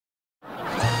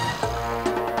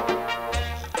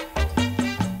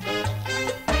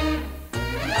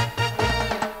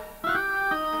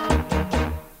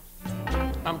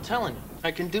telling you,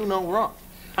 I can do no wrong.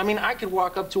 I mean, I could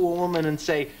walk up to a woman and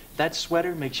say, that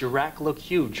sweater makes your rack look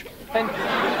huge. And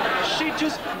she'd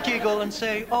just giggle and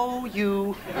say, oh,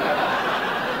 you.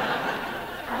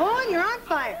 Vaughn, you're on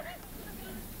fire.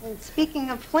 And speaking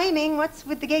of flaming, what's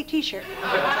with the gay T-shirt?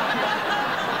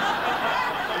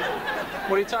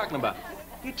 What are you talking about?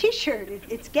 Your T-shirt,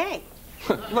 it's gay.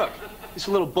 Look, it's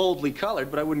a little boldly colored,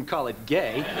 but I wouldn't call it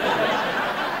gay.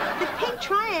 The pink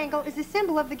triangle is a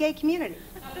symbol of the gay community.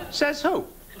 Says who?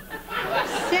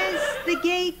 Says the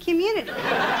gay community. It's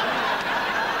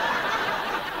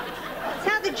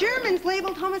how the Germans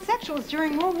labeled homosexuals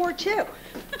during World War II.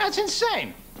 That's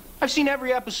insane. I've seen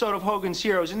every episode of Hogan's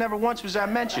Heroes, and never once was that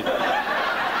mentioned.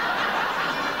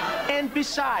 And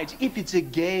besides, if it's a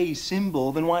gay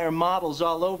symbol, then why are models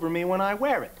all over me when I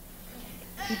wear it?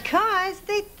 Because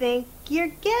they think you're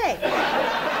gay.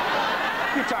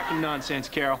 You're talking nonsense,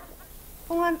 Carol.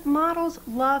 Well, models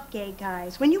love gay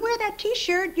guys. When you wear that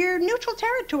T-shirt, you're neutral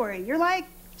territory. You're like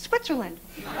Switzerland.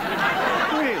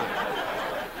 Really?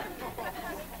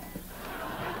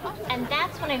 And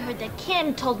that's when I heard that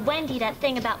Kim told Wendy that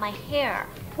thing about my hair.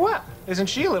 Well, isn't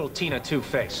she a little Tina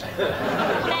Two-Face?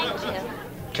 Thank you.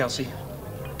 Kelsey,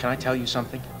 can I tell you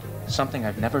something? Something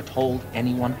I've never told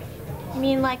anyone? You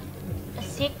mean like a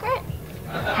secret?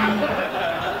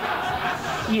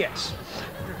 Yes.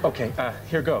 Okay,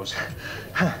 here goes.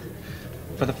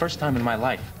 For the first time in my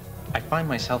life, I find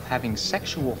myself having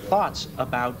sexual thoughts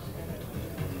about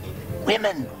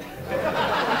women.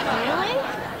 Really?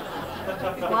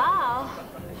 Wow.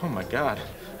 Oh, my God.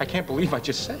 I can't believe I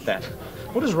just said that.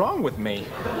 What is wrong with me?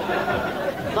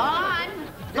 Vaughn!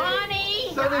 Vonnie!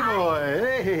 Sonny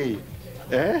boy, hey.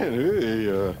 And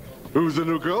hey, who's the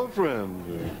new girlfriend?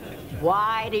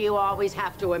 Why do you always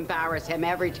have to embarrass him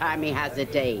every time he has a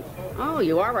date? Oh,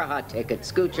 you are a hot ticket.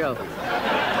 Scooch over.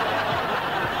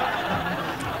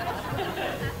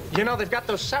 You know, they've got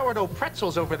those sourdough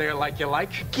pretzels over there like you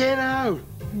like. Get out.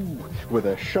 Ooh, with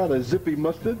a shot of zippy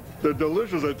mustard. They're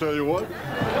delicious, I tell you what.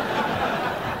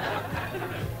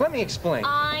 Let me explain.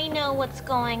 I know what's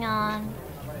going on.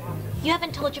 You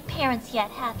haven't told your parents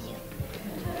yet, have you?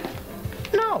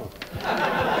 No.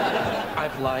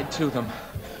 I've lied to them.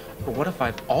 But what if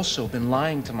I've also been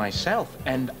lying to myself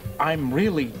and I'm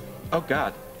really, oh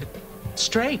God,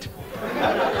 straight?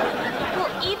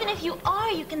 Well, even if you are,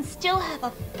 you can still have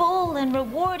a full and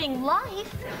rewarding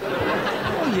life.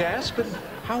 Oh, yes, but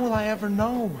how will I ever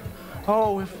know?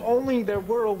 Oh, if only there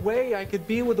were a way I could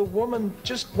be with a woman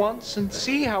just once and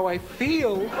see how I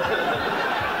feel.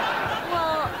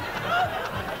 Well,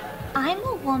 I'm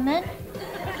a woman.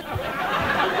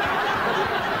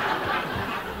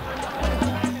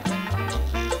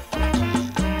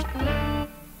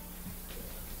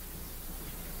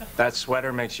 That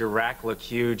sweater makes your rack look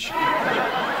huge. Oh,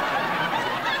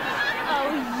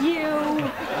 you.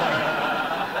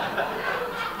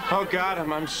 Oh, God,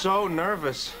 I'm so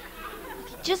nervous.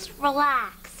 Just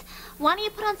relax. Why don't you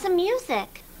put on some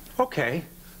music? Okay.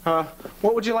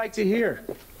 What would you like to hear?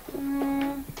 Do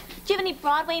you have any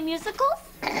Broadway musicals?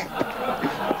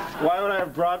 Why would I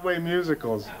have Broadway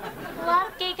musicals? A lot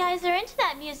of gay guys are into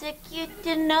that music. You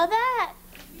didn't know that?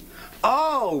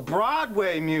 Oh,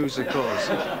 Broadway musicals.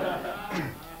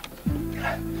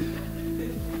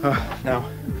 Now,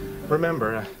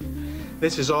 remember,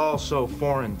 this is all so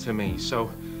foreign to me,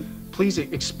 so please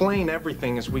explain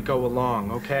everything as we go along,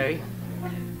 okay?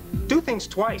 Do things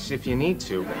twice if you need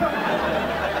to.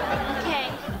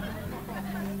 Okay.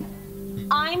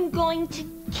 I'm going to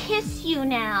kiss you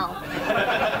now.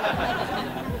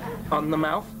 On the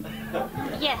mouth?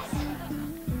 Yes.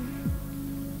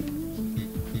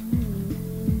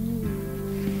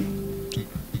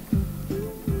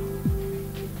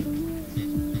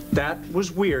 That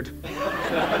was weird.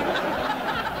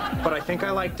 But I think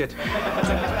I liked it.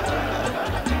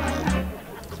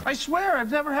 I swear,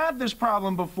 I've never had this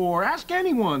problem before. Ask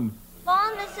anyone.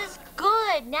 Vaughn, this is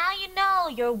good. Now you know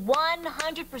you're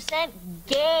 100%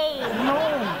 gay. No,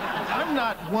 I'm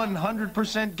not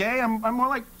 100% gay. I'm more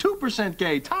like 2%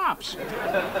 gay, tops.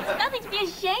 It's nothing to be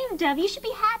ashamed of. You should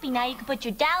be happy. Now you can put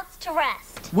your doubts to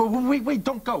rest. Wait,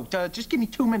 don't go. Just give me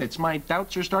 2 minutes. My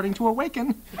doubts are starting to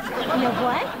awaken. You know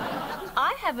what?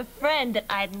 I have a friend that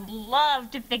I'd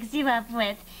love to fix you up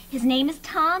with. His name is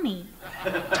Tommy.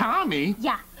 Tommy?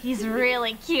 Yeah, he's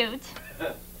really cute.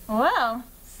 Well,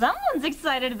 someone's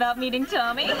excited about meeting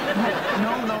Tommy.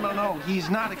 No. He's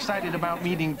not excited about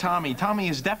meeting Tommy. Tommy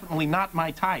is definitely not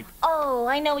my type. Oh,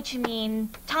 I know what you mean.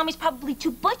 Tommy's probably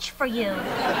too butch for you.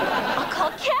 I'll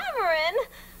call Cameron.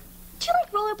 Do you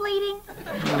like rollerblading?